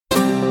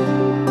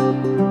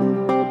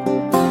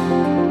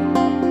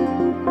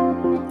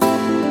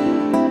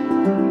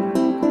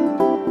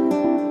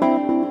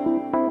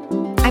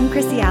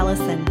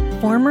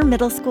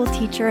middle school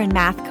teacher and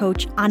math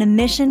coach on a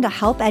mission to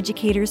help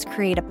educators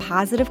create a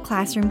positive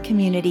classroom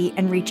community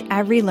and reach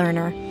every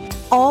learner,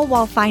 all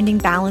while finding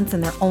balance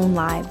in their own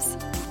lives.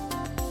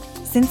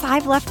 Since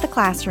I've left the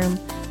classroom,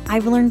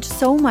 I've learned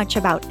so much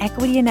about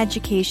equity in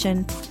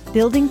education,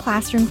 building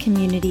classroom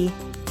community,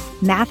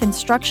 math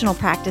instructional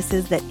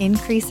practices that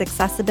increase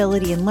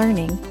accessibility in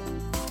learning,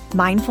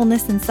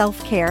 mindfulness and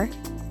self-care,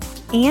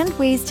 and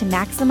ways to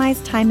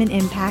maximize time and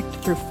impact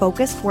through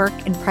focused work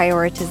and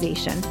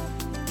prioritization.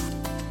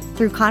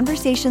 Through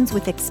conversations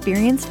with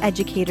experienced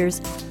educators,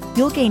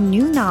 you'll gain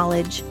new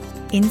knowledge,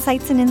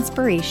 insights and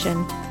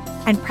inspiration,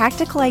 and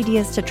practical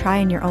ideas to try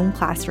in your own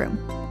classroom.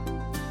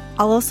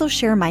 I'll also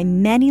share my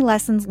many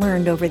lessons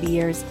learned over the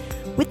years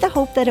with the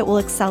hope that it will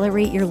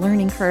accelerate your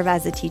learning curve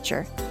as a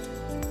teacher.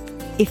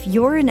 If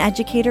you're an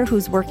educator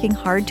who's working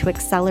hard to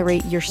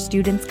accelerate your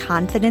students'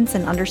 confidence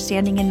and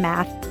understanding in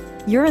math,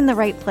 you're in the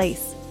right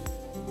place.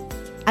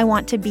 I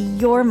want to be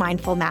your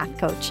mindful math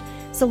coach,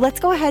 so let's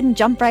go ahead and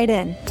jump right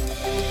in.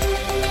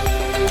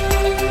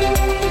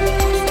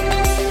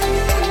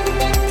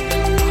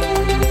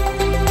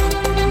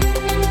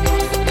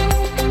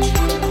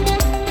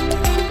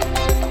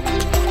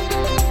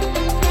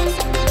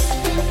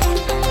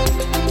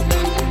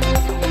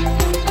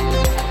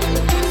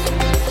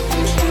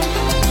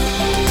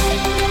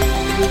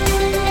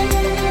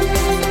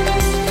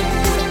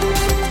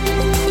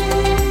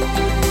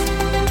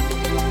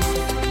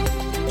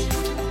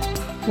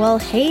 Well,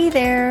 hey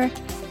there.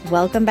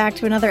 Welcome back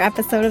to another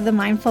episode of the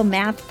Mindful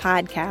Math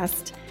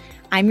Podcast.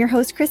 I'm your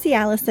host, Chrissy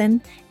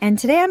Allison, and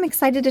today I'm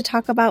excited to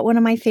talk about one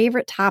of my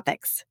favorite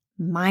topics,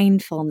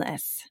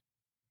 mindfulness.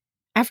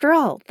 After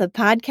all, the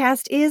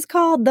podcast is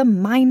called the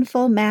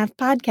Mindful Math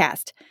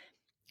Podcast,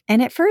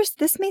 and at first,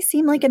 this may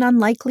seem like an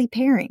unlikely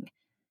pairing.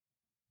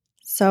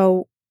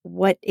 So,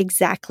 what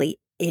exactly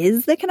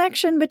is the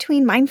connection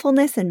between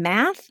mindfulness and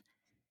math?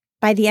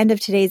 By the end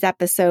of today's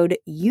episode,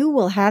 you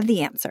will have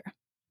the answer.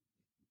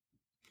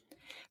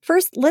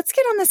 First, let's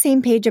get on the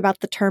same page about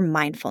the term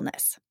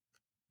mindfulness.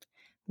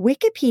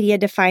 Wikipedia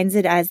defines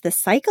it as the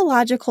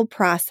psychological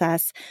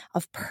process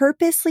of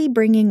purposely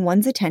bringing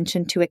one's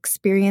attention to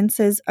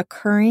experiences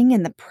occurring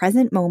in the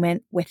present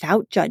moment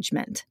without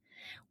judgment,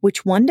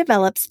 which one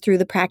develops through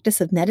the practice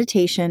of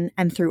meditation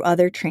and through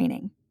other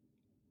training.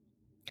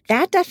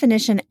 That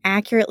definition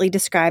accurately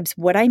describes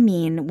what I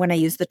mean when I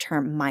use the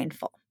term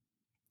mindful.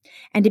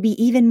 And to be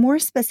even more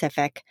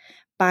specific,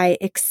 by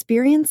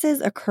experiences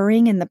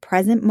occurring in the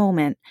present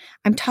moment,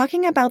 I'm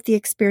talking about the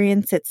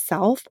experience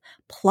itself,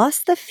 plus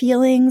the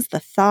feelings, the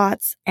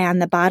thoughts,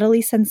 and the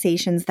bodily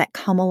sensations that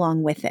come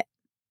along with it.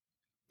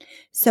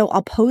 So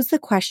I'll pose the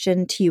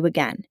question to you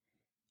again.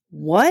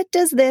 What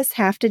does this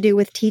have to do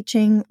with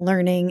teaching,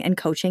 learning, and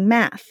coaching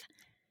math?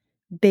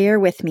 Bear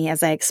with me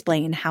as I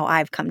explain how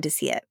I've come to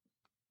see it.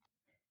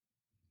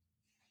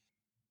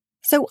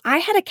 So I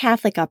had a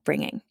Catholic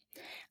upbringing.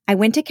 I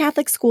went to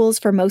Catholic schools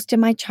for most of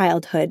my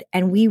childhood,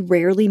 and we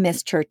rarely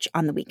missed church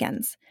on the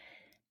weekends.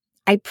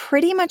 I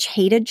pretty much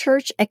hated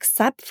church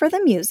except for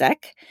the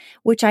music,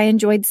 which I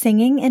enjoyed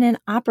singing in an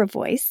opera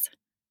voice,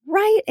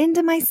 right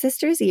into my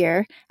sister's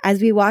ear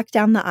as we walked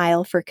down the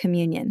aisle for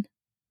communion.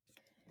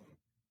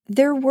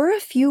 There were a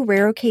few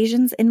rare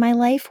occasions in my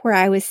life where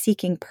I was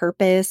seeking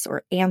purpose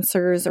or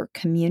answers or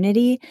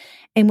community,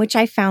 in which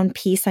I found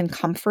peace and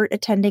comfort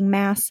attending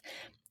Mass,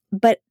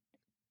 but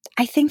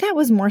I think that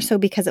was more so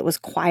because it was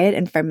quiet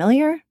and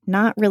familiar,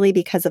 not really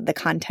because of the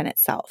content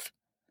itself.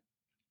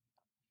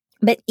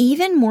 But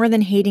even more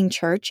than hating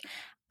church,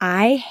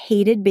 I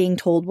hated being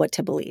told what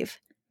to believe.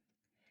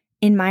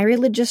 In my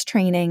religious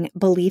training,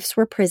 beliefs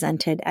were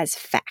presented as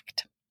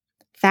fact.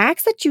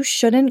 Facts that you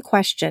shouldn't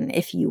question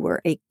if you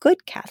were a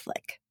good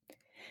Catholic.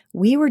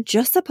 We were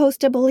just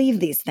supposed to believe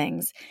these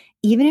things,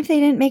 even if they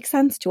didn't make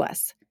sense to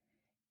us.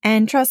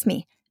 And trust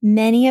me,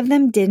 many of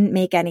them didn't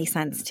make any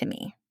sense to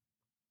me.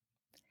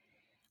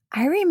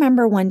 I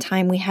remember one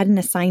time we had an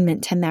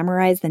assignment to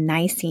memorize the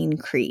Nicene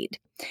Creed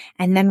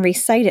and then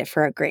recite it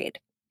for a grade.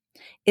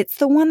 It's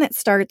the one that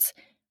starts,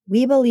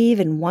 "We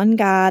believe in one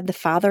God, the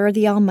Father,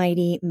 the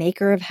Almighty,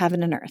 maker of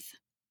heaven and earth."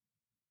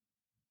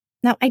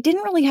 Now, I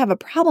didn't really have a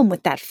problem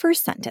with that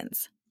first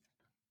sentence.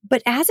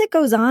 But as it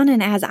goes on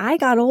and as I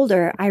got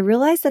older, I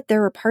realized that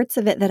there were parts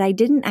of it that I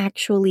didn't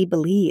actually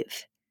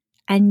believe.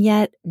 And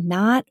yet,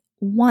 not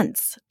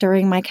once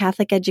during my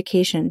Catholic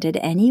education did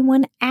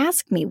anyone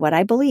ask me what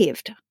I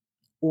believed,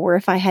 or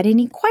if I had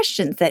any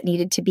questions that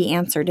needed to be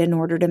answered in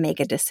order to make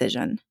a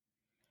decision.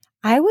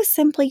 I was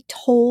simply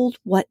told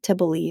what to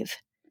believe,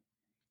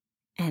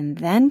 and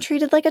then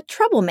treated like a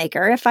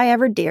troublemaker if I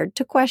ever dared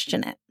to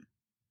question it.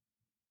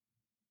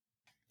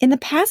 In the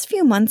past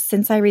few months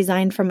since I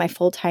resigned from my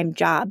full-time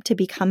job to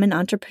become an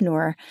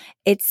entrepreneur,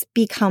 it's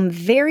become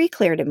very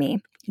clear to me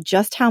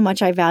just how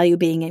much I value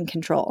being in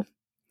control.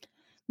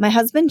 My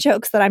husband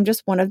jokes that I'm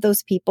just one of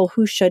those people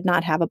who should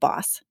not have a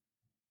boss.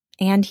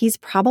 And he's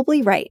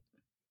probably right.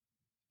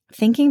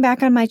 Thinking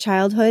back on my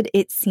childhood,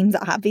 it seems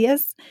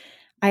obvious,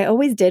 I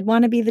always did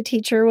want to be the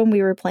teacher when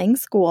we were playing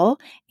school,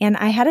 and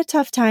I had a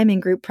tough time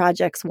in group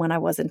projects when I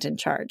wasn't in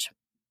charge.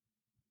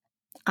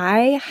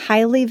 I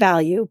highly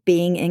value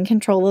being in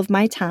control of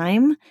my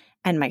time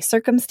and my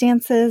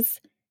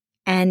circumstances,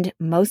 and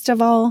most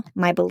of all,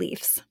 my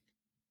beliefs.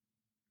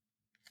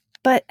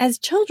 But as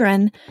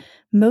children,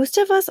 most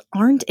of us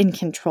aren't in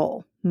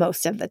control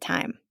most of the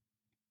time.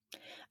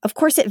 Of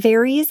course, it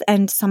varies,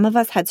 and some of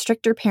us had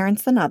stricter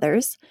parents than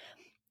others.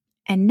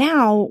 And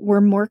now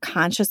we're more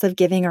conscious of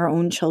giving our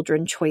own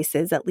children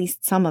choices, at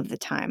least some of the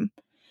time.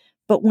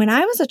 But when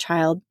I was a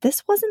child,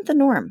 this wasn't the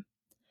norm.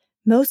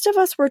 Most of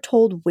us were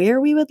told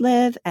where we would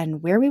live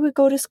and where we would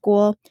go to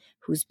school,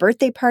 whose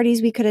birthday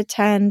parties we could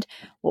attend,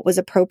 what was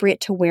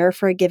appropriate to wear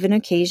for a given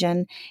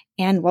occasion,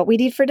 and what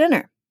we'd eat for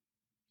dinner.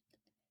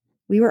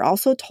 We were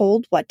also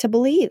told what to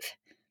believe,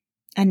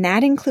 and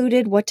that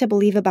included what to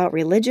believe about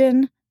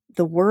religion,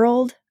 the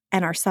world,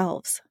 and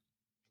ourselves.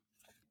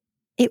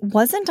 It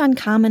wasn't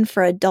uncommon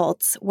for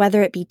adults,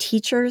 whether it be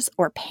teachers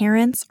or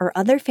parents or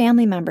other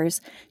family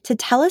members, to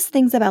tell us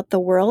things about the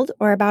world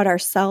or about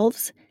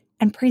ourselves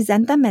and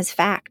present them as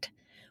fact,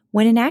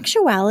 when in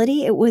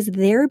actuality it was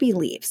their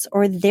beliefs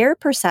or their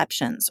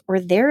perceptions or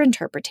their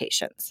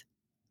interpretations.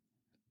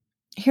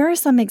 Here are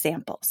some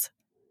examples.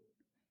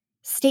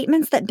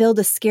 Statements that build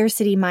a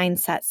scarcity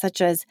mindset,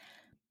 such as,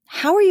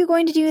 "How are you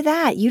going to do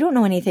that? You don't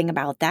know anything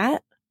about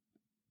that."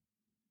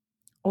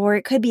 Or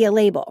it could be a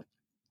label.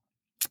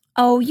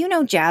 "Oh, you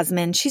know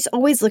Jasmine, she's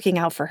always looking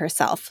out for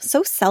herself.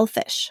 So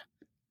selfish."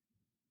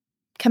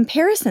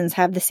 Comparisons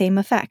have the same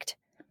effect.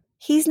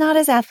 "He's not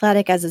as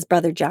athletic as his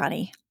brother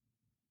Johnny."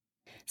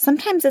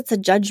 Sometimes it's a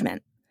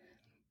judgment.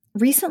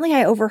 Recently,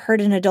 I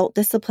overheard an adult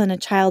discipline a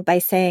child by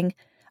saying,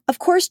 "Of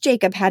course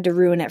Jacob had to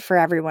ruin it for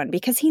everyone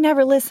because he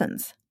never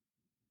listens."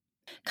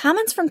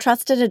 Comments from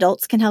trusted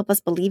adults can help us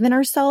believe in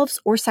ourselves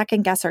or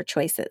second-guess our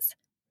choices.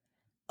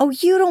 "Oh,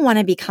 you don't want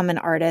to become an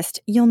artist.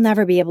 You'll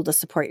never be able to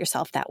support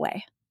yourself that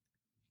way."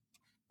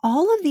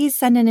 All of these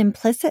send an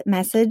implicit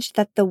message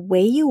that the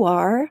way you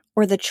are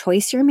or the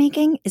choice you're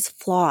making is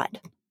flawed,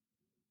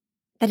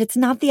 that it's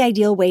not the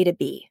ideal way to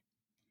be.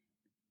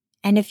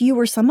 And if you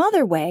were some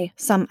other way,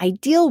 some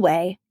ideal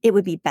way, it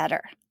would be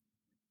better,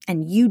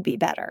 and you'd be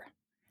better.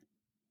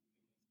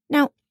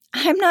 Now,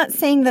 I'm not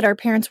saying that our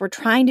parents were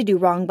trying to do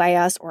wrong by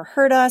us or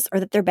hurt us or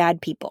that they're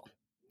bad people.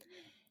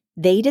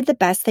 They did the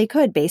best they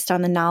could based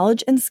on the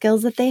knowledge and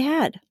skills that they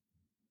had.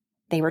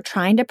 They were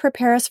trying to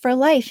prepare us for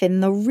life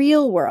in the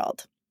real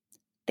world.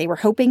 They were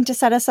hoping to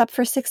set us up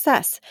for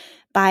success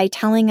by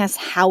telling us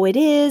how it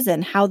is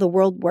and how the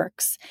world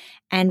works,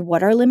 and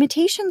what our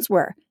limitations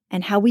were,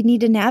 and how we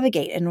need to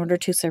navigate in order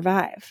to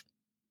survive.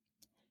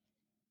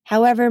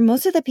 However,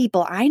 most of the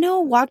people I know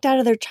walked out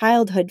of their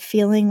childhood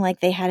feeling like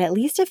they had at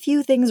least a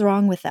few things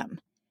wrong with them.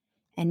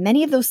 And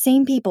many of those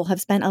same people have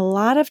spent a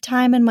lot of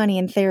time and money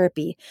in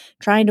therapy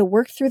trying to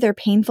work through their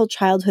painful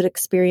childhood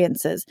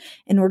experiences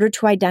in order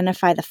to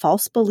identify the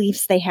false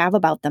beliefs they have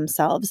about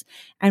themselves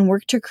and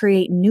work to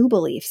create new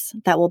beliefs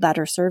that will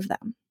better serve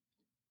them.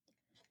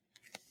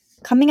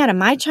 Coming out of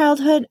my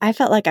childhood, I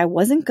felt like I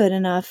wasn't good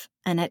enough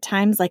and at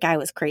times like I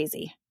was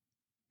crazy.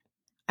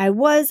 I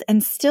was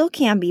and still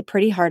can be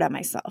pretty hard on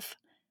myself.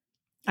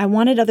 I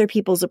wanted other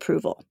people's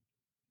approval.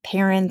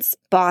 Parents,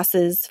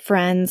 bosses,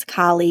 friends,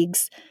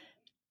 colleagues.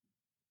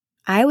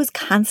 I was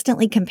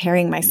constantly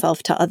comparing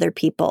myself to other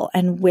people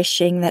and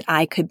wishing that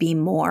I could be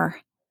more,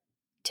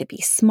 to be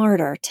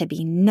smarter, to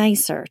be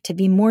nicer, to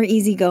be more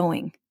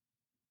easygoing.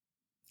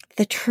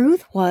 The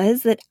truth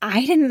was that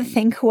I didn't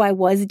think who I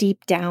was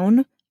deep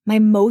down, my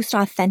most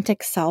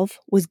authentic self,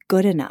 was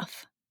good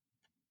enough.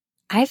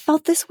 I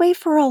felt this way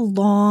for a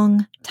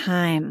long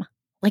time,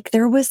 like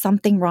there was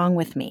something wrong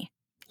with me,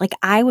 like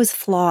I was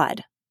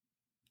flawed.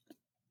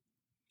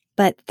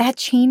 But that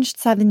changed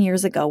 7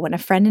 years ago when a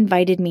friend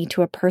invited me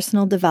to a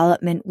personal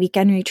development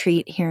weekend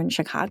retreat here in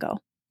Chicago.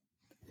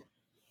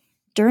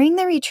 During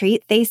the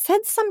retreat, they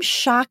said some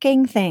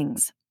shocking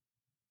things.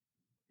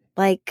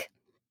 Like,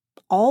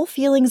 all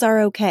feelings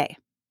are okay.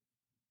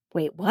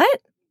 Wait,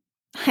 what?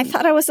 I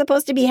thought I was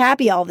supposed to be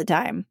happy all the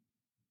time.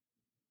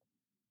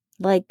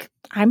 Like,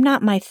 I'm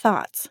not my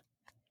thoughts.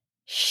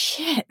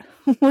 Shit,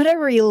 what a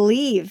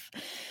relief.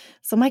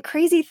 So my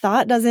crazy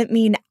thought doesn't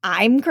mean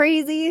I'm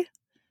crazy?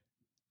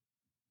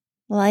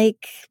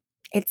 Like,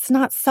 it's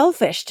not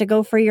selfish to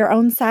go for your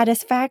own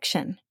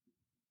satisfaction.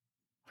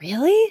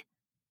 Really?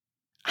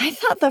 I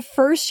thought the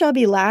first shall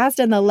be last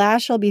and the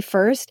last shall be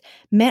first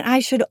meant I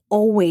should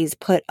always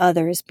put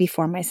others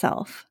before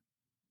myself.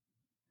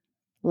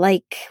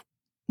 Like,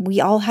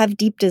 we all have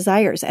deep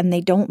desires and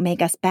they don't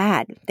make us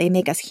bad. They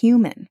make us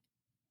human.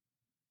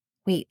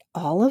 Wait,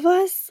 all of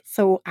us?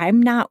 So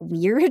I'm not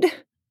weird?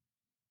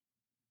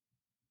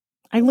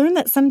 I learned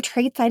that some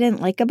traits I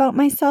didn't like about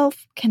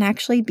myself can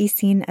actually be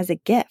seen as a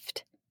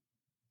gift.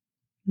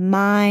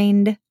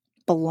 Mind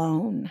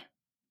blown.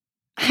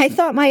 I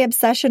thought my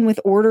obsession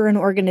with order and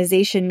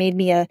organization made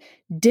me a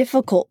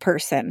difficult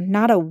person,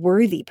 not a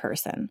worthy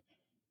person.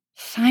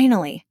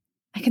 Finally,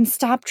 I can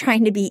stop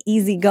trying to be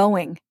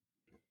easygoing.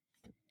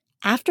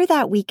 After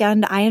that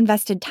weekend, I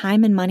invested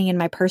time and money in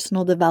my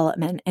personal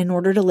development in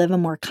order to live a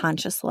more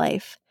conscious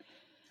life.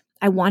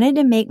 I wanted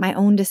to make my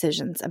own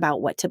decisions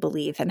about what to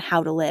believe and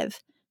how to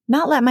live,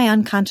 not let my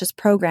unconscious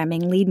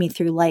programming lead me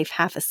through life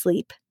half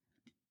asleep.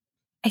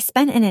 I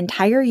spent an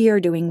entire year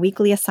doing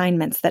weekly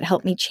assignments that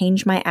helped me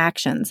change my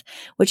actions,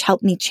 which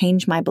helped me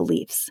change my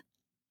beliefs.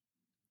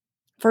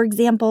 For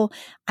example,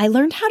 I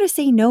learned how to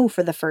say no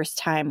for the first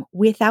time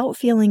without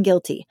feeling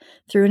guilty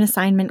through an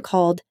assignment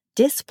called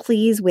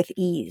Displease with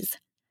Ease.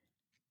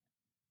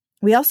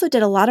 We also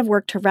did a lot of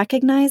work to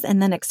recognize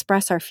and then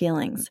express our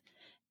feelings.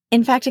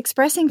 In fact,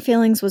 expressing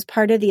feelings was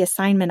part of the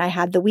assignment I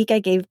had the week I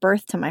gave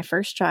birth to my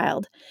first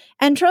child.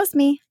 And trust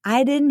me,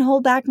 I didn't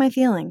hold back my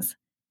feelings,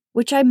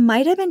 which I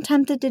might have been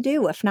tempted to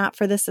do if not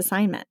for this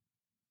assignment.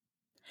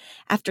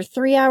 After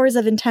 3 hours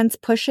of intense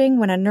pushing,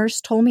 when a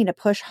nurse told me to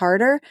push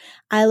harder,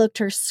 I looked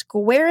her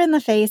square in the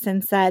face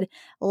and said,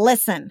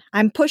 "Listen,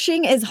 I'm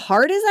pushing as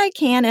hard as I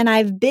can, and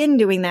I've been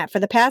doing that for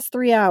the past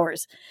 3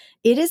 hours.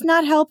 It is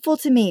not helpful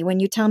to me when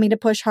you tell me to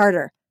push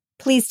harder.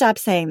 Please stop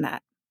saying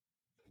that."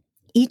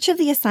 Each of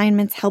the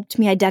assignments helped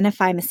me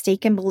identify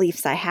mistaken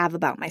beliefs I have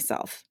about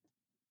myself.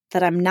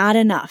 That I'm not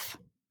enough.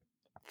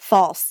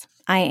 False.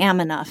 I am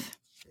enough.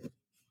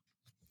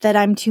 That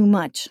I'm too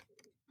much.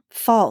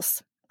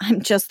 False.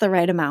 I'm just the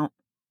right amount.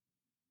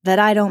 That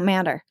I don't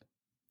matter.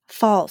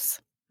 False.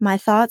 My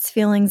thoughts,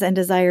 feelings, and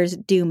desires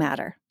do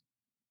matter.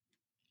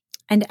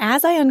 And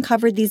as I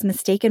uncovered these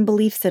mistaken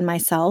beliefs in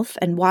myself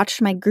and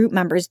watched my group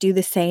members do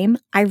the same,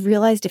 I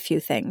realized a few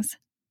things.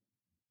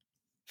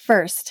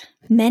 First,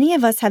 many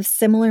of us have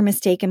similar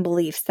mistaken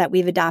beliefs that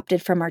we've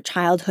adopted from our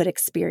childhood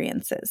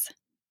experiences.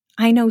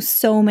 I know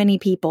so many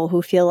people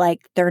who feel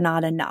like they're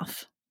not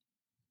enough.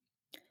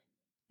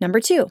 Number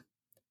 2,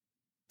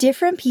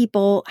 different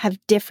people have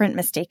different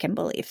mistaken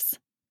beliefs.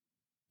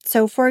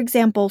 So, for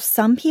example,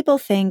 some people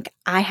think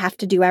I have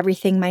to do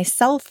everything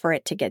myself for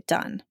it to get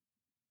done,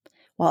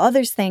 while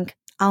others think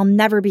I'll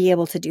never be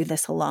able to do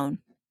this alone.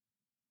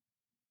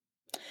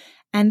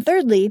 And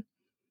thirdly,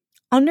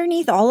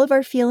 underneath all of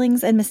our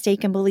feelings and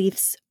mistaken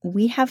beliefs,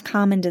 we have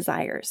common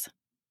desires.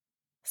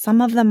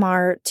 Some of them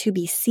are to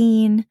be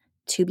seen,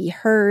 to be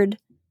heard,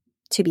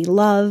 to be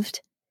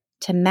loved,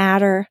 to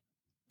matter,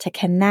 to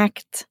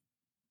connect,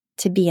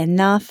 to be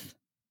enough,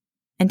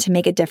 and to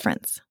make a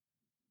difference.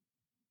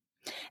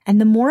 And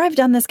the more I've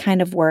done this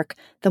kind of work,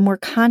 the more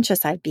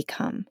conscious I've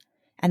become.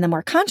 And the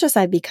more conscious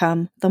I've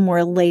become, the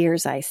more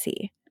layers I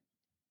see.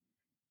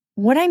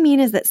 What I mean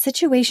is that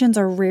situations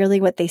are rarely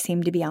what they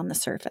seem to be on the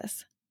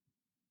surface.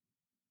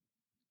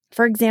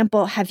 For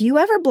example, have you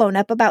ever blown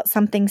up about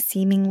something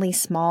seemingly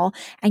small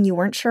and you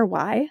weren't sure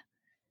why?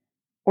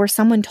 Or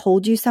someone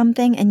told you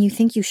something and you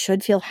think you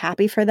should feel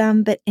happy for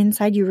them, but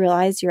inside you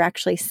realize you're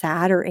actually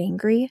sad or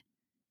angry?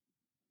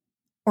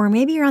 Or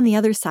maybe you're on the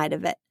other side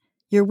of it.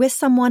 You're with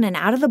someone and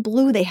out of the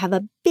blue, they have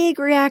a big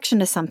reaction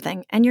to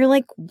something and you're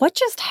like, what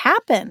just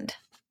happened?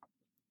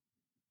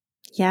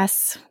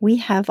 Yes, we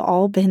have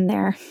all been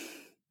there.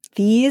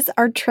 These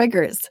are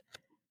triggers.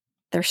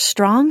 They're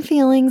strong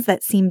feelings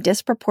that seem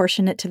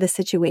disproportionate to the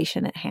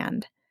situation at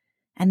hand.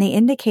 And they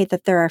indicate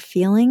that there are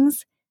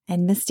feelings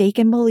and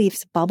mistaken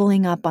beliefs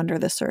bubbling up under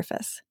the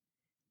surface.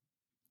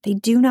 They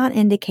do not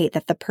indicate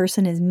that the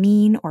person is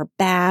mean or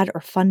bad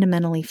or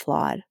fundamentally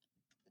flawed.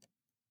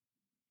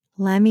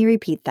 Let me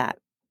repeat that.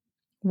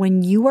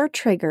 When you are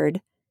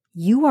triggered,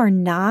 you are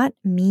not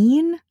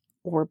mean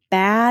or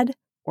bad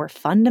or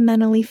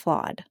fundamentally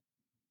flawed.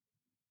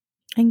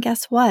 And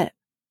guess what?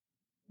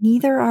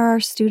 Neither are our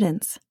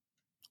students,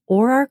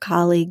 or our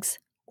colleagues,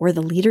 or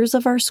the leaders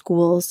of our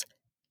schools,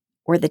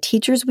 or the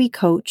teachers we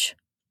coach,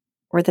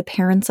 or the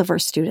parents of our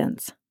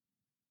students.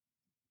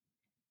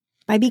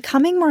 By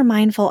becoming more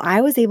mindful,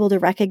 I was able to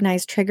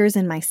recognize triggers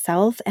in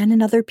myself and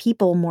in other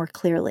people more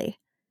clearly.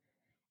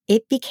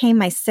 It became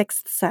my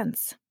sixth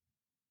sense.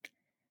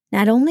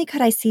 Not only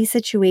could I see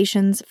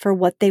situations for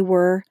what they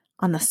were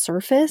on the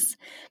surface,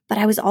 but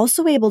I was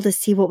also able to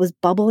see what was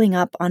bubbling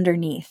up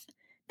underneath,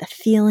 the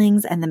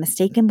feelings and the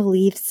mistaken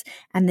beliefs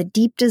and the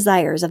deep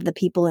desires of the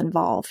people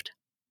involved.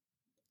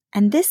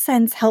 And this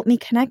sense helped me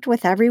connect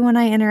with everyone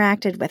I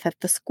interacted with at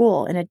the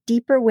school in a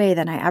deeper way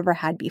than I ever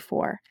had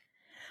before.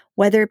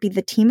 Whether it be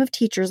the team of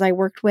teachers I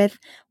worked with,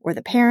 or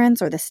the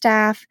parents or the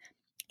staff,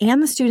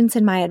 and the students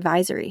in my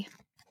advisory.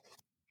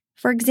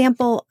 For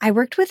example, I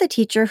worked with a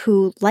teacher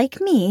who, like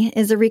me,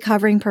 is a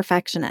recovering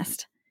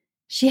perfectionist.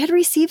 She had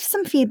received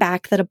some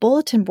feedback that a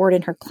bulletin board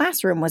in her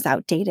classroom was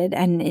outdated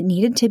and it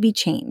needed to be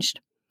changed.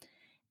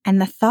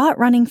 And the thought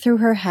running through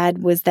her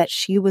head was that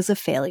she was a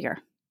failure.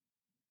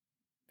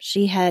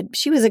 She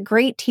was a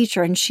great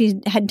teacher and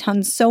she had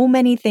done so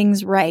many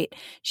things right.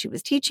 She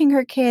was teaching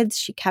her kids,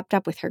 she kept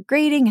up with her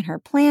grading and her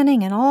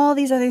planning and all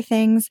these other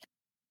things.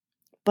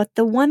 But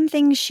the one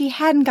thing she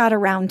hadn't got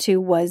around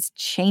to was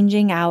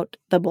changing out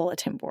the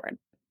bulletin board.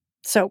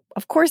 So,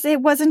 of course,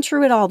 it wasn't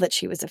true at all that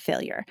she was a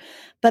failure.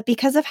 But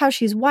because of how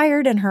she's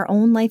wired and her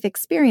own life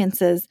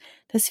experiences,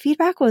 this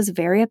feedback was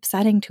very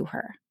upsetting to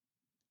her.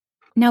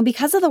 Now,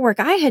 because of the work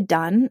I had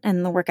done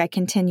and the work I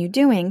continue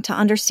doing to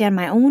understand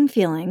my own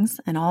feelings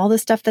and all the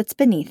stuff that's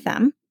beneath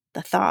them,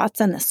 the thoughts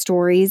and the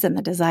stories and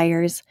the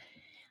desires,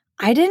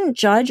 I didn't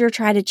judge or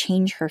try to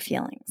change her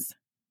feelings.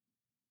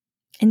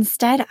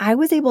 Instead, I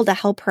was able to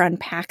help her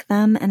unpack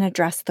them and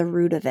address the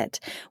root of it,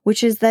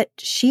 which is that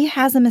she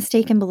has a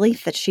mistaken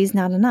belief that she's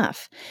not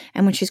enough.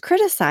 And when she's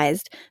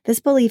criticized, this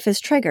belief is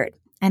triggered,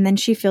 and then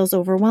she feels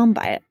overwhelmed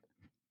by it.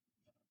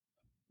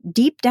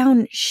 Deep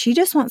down, she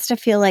just wants to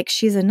feel like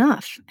she's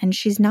enough, and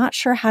she's not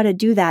sure how to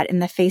do that in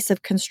the face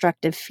of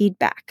constructive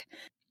feedback,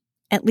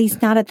 at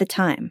least not at the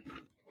time.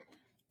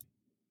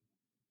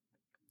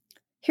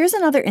 Here's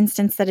another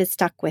instance that has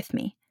stuck with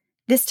me,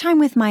 this time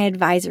with my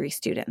advisory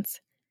students.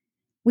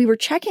 We were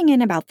checking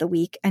in about the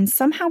week, and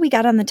somehow we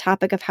got on the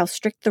topic of how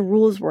strict the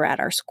rules were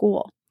at our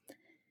school.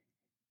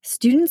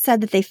 Students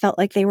said that they felt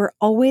like they were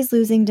always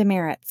losing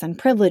demerits and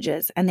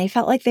privileges, and they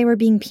felt like they were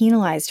being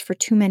penalized for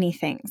too many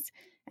things,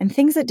 and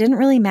things that didn't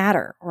really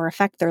matter or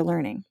affect their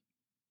learning.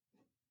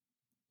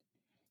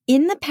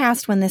 In the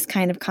past, when this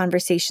kind of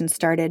conversation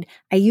started,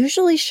 I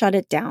usually shut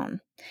it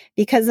down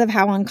because of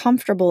how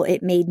uncomfortable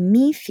it made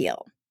me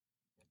feel.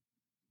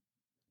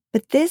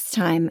 But this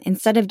time,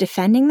 instead of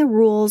defending the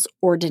rules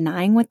or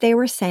denying what they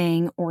were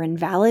saying or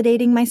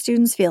invalidating my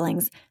students'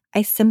 feelings,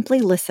 I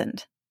simply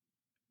listened.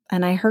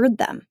 And I heard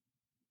them.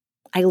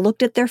 I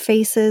looked at their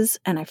faces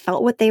and I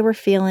felt what they were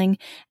feeling,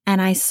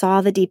 and I saw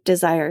the deep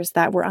desires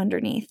that were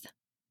underneath.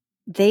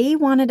 They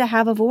wanted to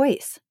have a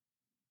voice.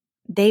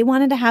 They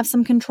wanted to have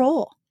some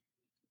control,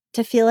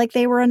 to feel like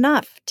they were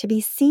enough, to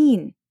be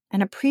seen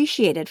and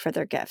appreciated for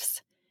their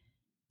gifts.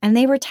 And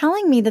they were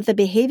telling me that the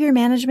behavior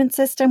management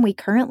system we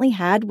currently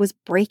had was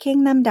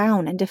breaking them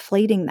down and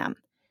deflating them,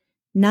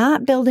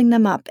 not building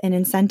them up and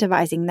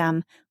incentivizing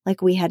them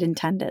like we had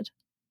intended.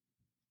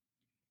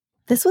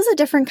 This was a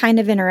different kind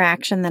of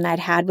interaction than I'd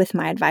had with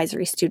my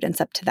advisory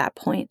students up to that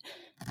point.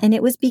 And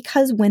it was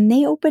because when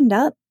they opened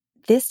up,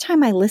 this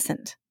time I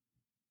listened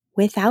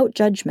without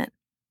judgment.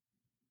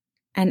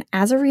 And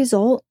as a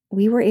result,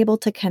 we were able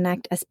to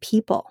connect as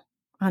people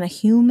on a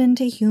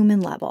human-to-human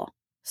level,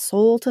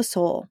 soul to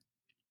soul.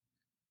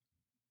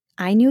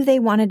 I knew they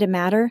wanted to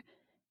matter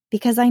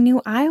because I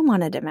knew I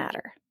wanted to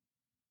matter.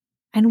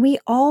 And we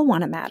all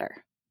want to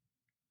matter.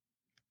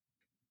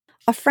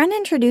 A friend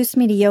introduced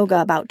me to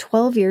yoga about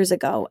 12 years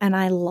ago, and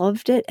I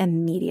loved it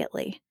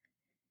immediately.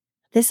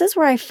 This is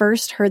where I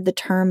first heard the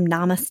term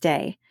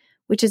namaste,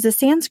 which is a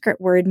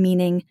Sanskrit word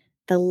meaning,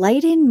 the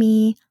light in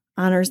me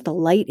honors the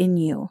light in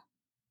you.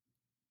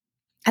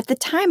 At the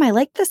time, I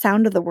liked the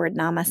sound of the word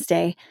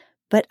namaste,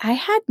 but I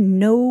had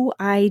no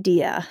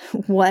idea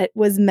what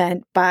was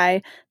meant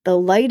by the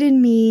light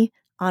in me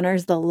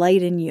honors the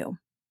light in you.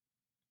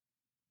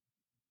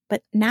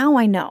 But now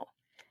I know.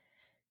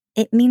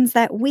 It means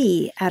that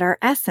we, at our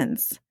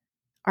essence,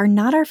 are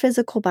not our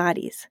physical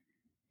bodies.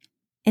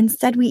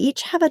 Instead, we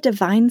each have a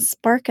divine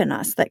spark in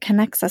us that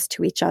connects us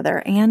to each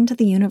other and to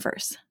the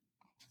universe.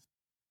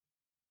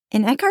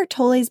 In Eckhart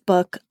Tolle's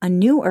book, A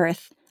New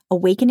Earth,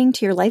 Awakening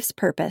to Your Life's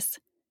Purpose,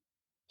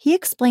 he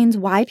explains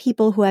why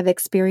people who have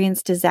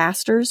experienced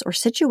disasters or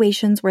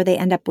situations where they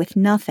end up with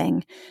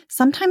nothing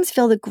sometimes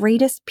feel the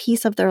greatest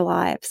peace of their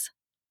lives.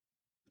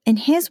 In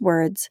his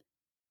words,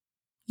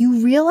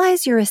 you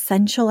realize your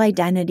essential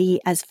identity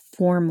as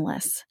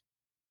formless,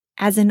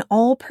 as an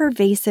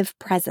all-pervasive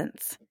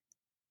presence,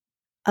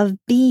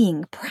 of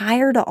being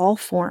prior to all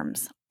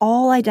forms,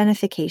 all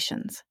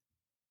identifications.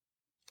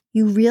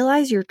 You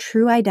realize your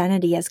true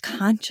identity as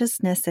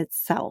consciousness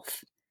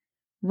itself,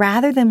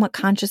 rather than what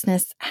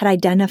consciousness had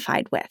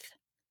identified with.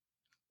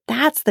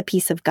 That's the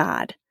peace of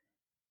God.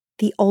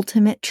 The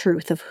ultimate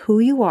truth of who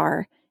you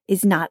are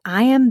is not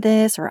I am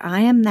this or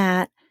I am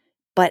that,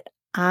 but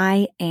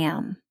I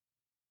am.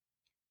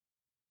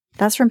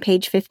 That's from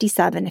page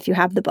 57 if you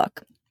have the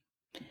book.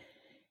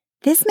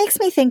 This makes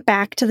me think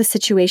back to the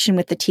situation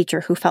with the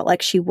teacher who felt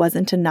like she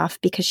wasn't enough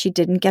because she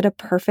didn't get a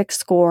perfect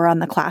score on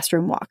the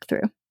classroom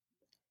walkthrough.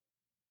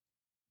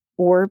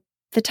 Or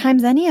the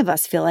times any of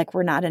us feel like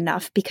we're not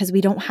enough because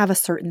we don't have a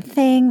certain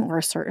thing or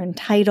a certain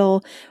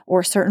title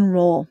or a certain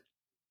role.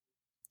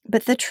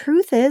 But the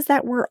truth is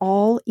that we're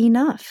all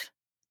enough.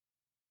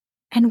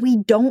 And we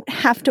don't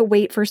have to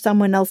wait for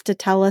someone else to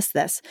tell us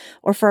this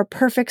or for a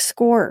perfect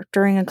score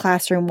during a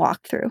classroom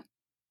walkthrough.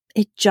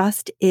 It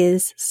just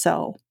is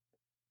so.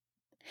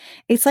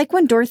 It's like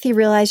when Dorothy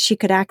realized she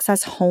could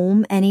access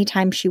home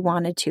anytime she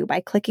wanted to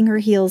by clicking her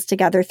heels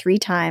together 3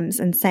 times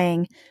and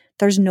saying,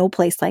 "There's no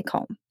place like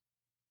home."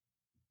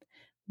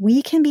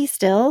 We can be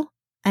still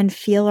and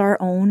feel our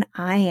own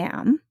I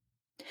am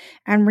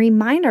and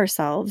remind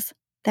ourselves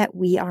that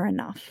we are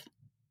enough.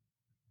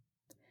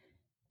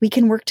 We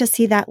can work to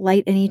see that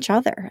light in each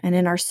other and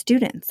in our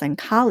students and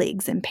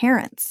colleagues and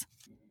parents.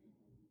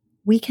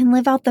 We can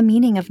live out the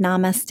meaning of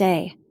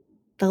namaste.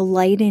 The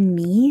light in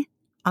me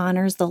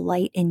honors the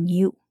light in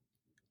you.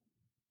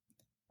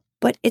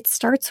 But it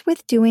starts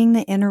with doing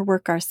the inner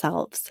work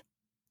ourselves.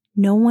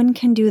 No one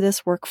can do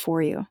this work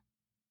for you.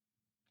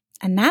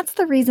 And that's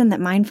the reason that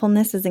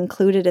mindfulness is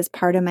included as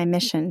part of my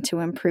mission to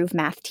improve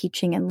math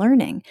teaching and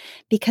learning,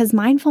 because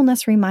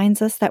mindfulness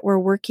reminds us that we're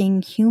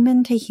working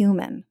human to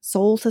human,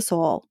 soul to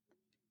soul.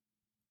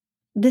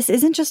 This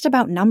isn't just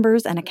about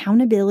numbers and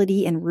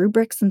accountability and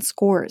rubrics and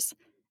scores.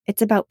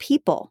 It's about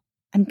people,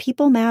 and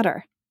people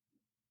matter.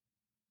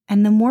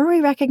 And the more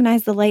we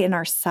recognize the light in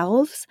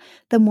ourselves,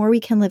 the more we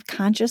can live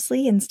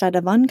consciously instead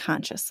of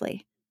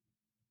unconsciously.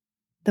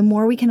 The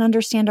more we can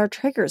understand our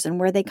triggers and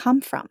where they come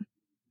from.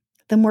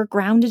 The more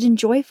grounded and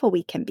joyful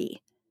we can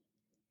be.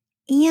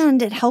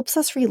 And it helps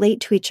us relate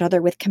to each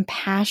other with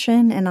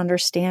compassion and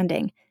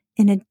understanding,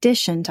 in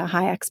addition to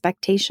high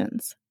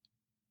expectations.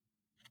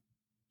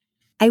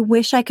 I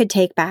wish I could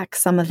take back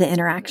some of the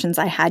interactions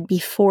I had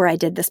before I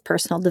did this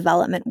personal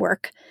development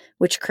work,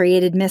 which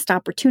created missed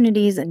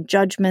opportunities and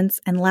judgments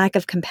and lack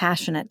of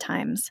compassion at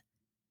times.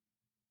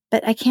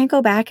 But I can't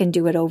go back and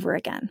do it over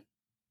again.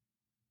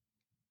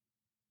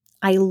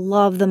 I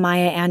love the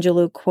Maya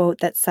Angelou quote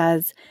that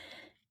says,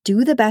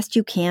 "Do the best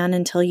you can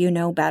until you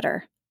know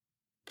better.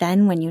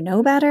 Then when you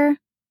know better,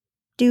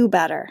 do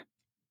better."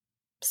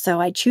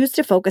 So I choose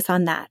to focus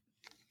on that,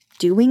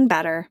 doing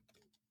better,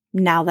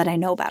 now that I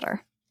know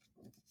better.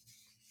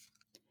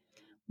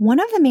 One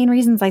of the main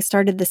reasons I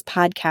started this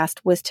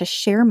podcast was to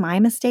share my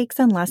mistakes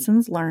and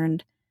lessons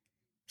learned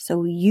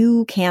so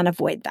you can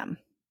avoid them.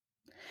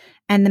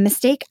 And the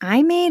mistake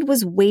I made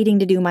was waiting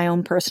to do my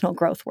own personal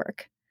growth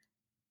work.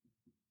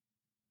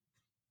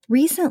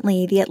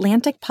 Recently, The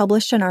Atlantic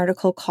published an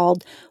article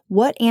called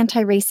 "What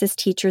Anti-Racist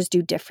Teachers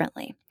Do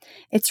Differently."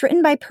 It's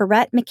written by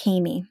Perrette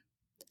McCamey.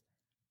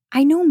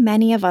 I know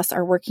many of us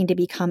are working to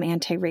become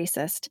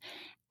anti-racist,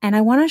 and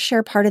I want to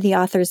share part of the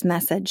author's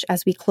message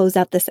as we close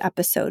out this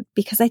episode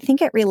because I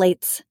think it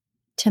relates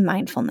to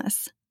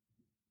mindfulness.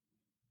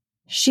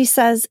 She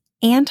says,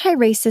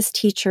 anti-racist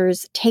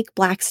teachers take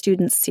Black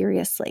students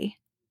seriously.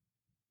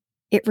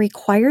 It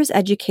requires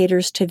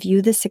educators to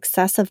view the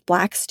success of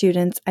Black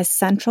students as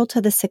central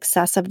to the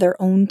success of their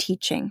own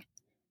teaching.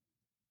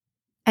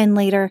 And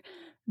later,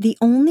 the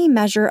only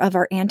measure of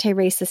our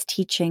anti-racist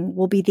teaching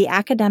will be the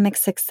academic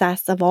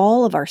success of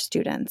all of our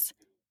students,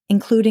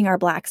 including our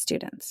Black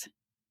students.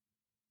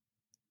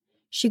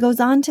 She goes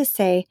on to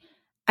say,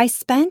 I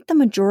spent the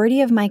majority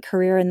of my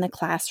career in the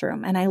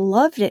classroom, and I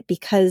loved it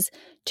because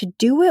to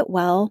do it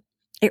well,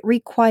 it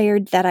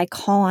required that I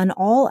call on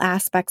all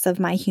aspects of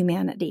my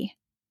humanity.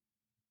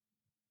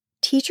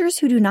 Teachers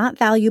who do not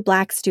value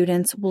Black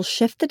students will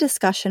shift the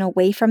discussion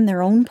away from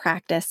their own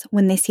practice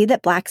when they see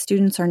that Black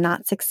students are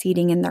not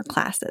succeeding in their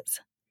classes.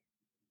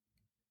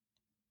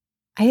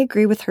 I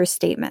agree with her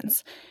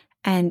statements,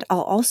 and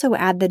I'll also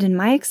add that in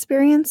my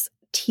experience,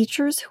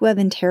 teachers who have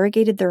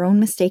interrogated their own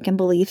mistaken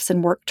beliefs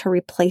and worked to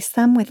replace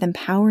them with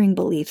empowering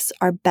beliefs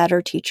are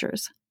better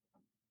teachers.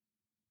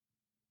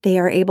 They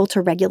are able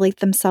to regulate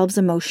themselves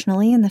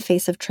emotionally in the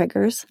face of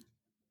triggers.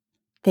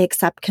 They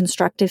accept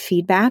constructive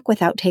feedback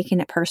without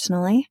taking it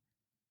personally.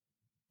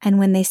 And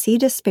when they see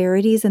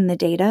disparities in the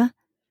data,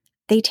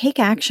 they take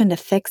action to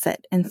fix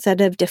it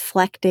instead of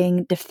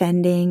deflecting,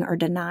 defending, or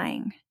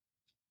denying.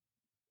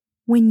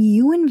 When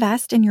you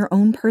invest in your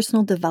own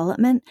personal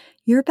development,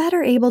 you're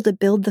better able to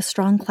build the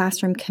strong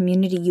classroom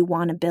community you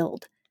want to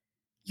build.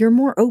 You're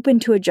more open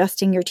to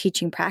adjusting your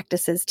teaching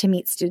practices to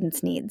meet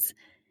students' needs.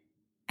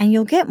 And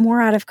you'll get more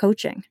out of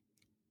coaching.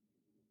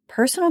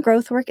 Personal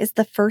growth work is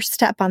the first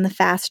step on the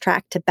fast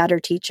track to better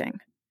teaching,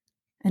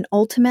 and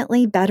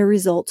ultimately better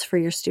results for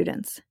your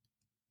students.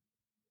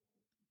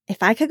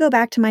 If I could go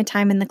back to my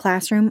time in the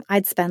classroom,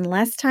 I'd spend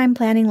less time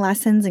planning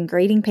lessons and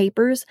grading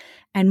papers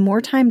and more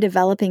time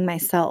developing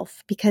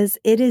myself because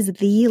it is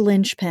the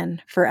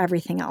linchpin for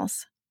everything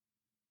else.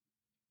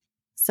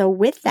 So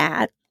with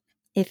that,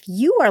 if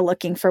you are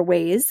looking for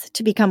ways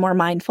to become more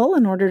mindful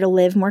in order to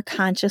live more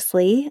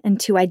consciously and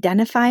to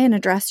identify and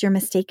address your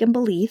mistaken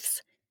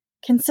beliefs,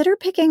 consider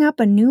picking up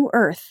A New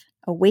Earth,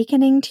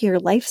 Awakening to Your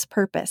Life's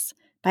Purpose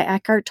by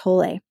Eckhart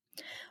Tolle.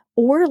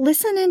 Or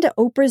listen into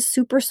Oprah's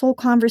Super Soul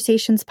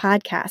Conversations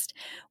podcast,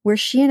 where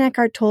she and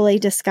Eckhart Tolle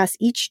discuss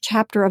each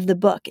chapter of the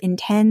book in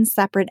 10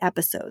 separate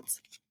episodes.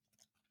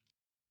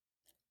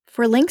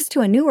 For links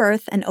to A New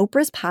Earth and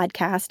Oprah's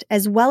podcast,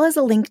 as well as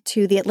a link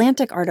to the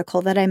Atlantic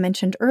article that I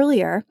mentioned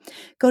earlier,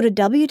 go to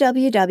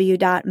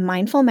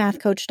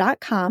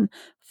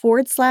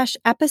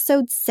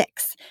www.mindfulmathcoach.com/episode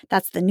 6.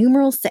 That's the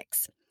numeral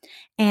 6.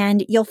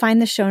 And you'll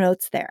find the show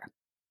notes there.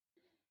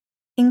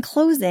 In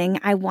closing,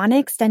 I want to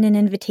extend an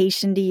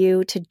invitation to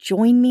you to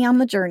join me on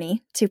the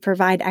journey to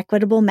provide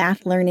equitable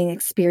math learning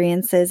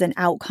experiences and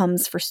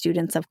outcomes for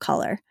students of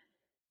color.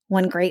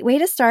 One great way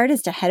to start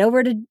is to head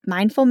over to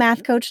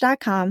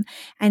mindfulmathcoach.com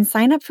and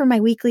sign up for my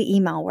weekly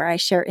email where I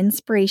share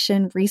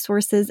inspiration,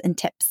 resources, and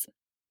tips.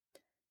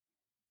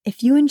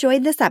 If you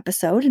enjoyed this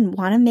episode and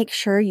want to make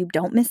sure you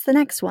don't miss the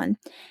next one,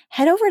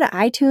 head over to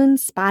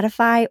iTunes,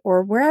 Spotify,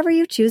 or wherever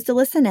you choose to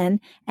listen in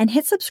and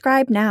hit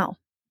subscribe now.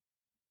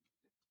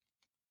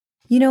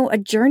 You know, a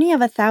journey of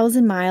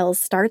 1,000 miles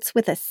starts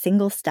with a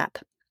single step,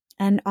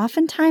 and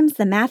oftentimes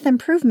the math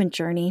improvement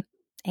journey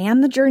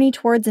and the journey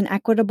towards an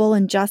equitable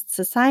and just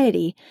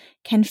society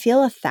can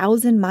feel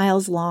 1,000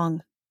 miles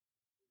long.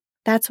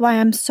 That's why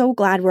I'm so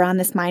glad we're on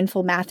this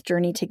mindful math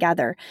journey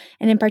together,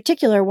 and in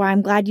particular, why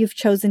I'm glad you've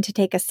chosen to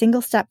take a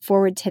single step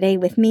forward today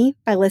with me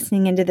by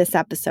listening into this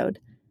episode.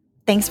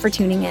 Thanks for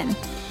tuning in.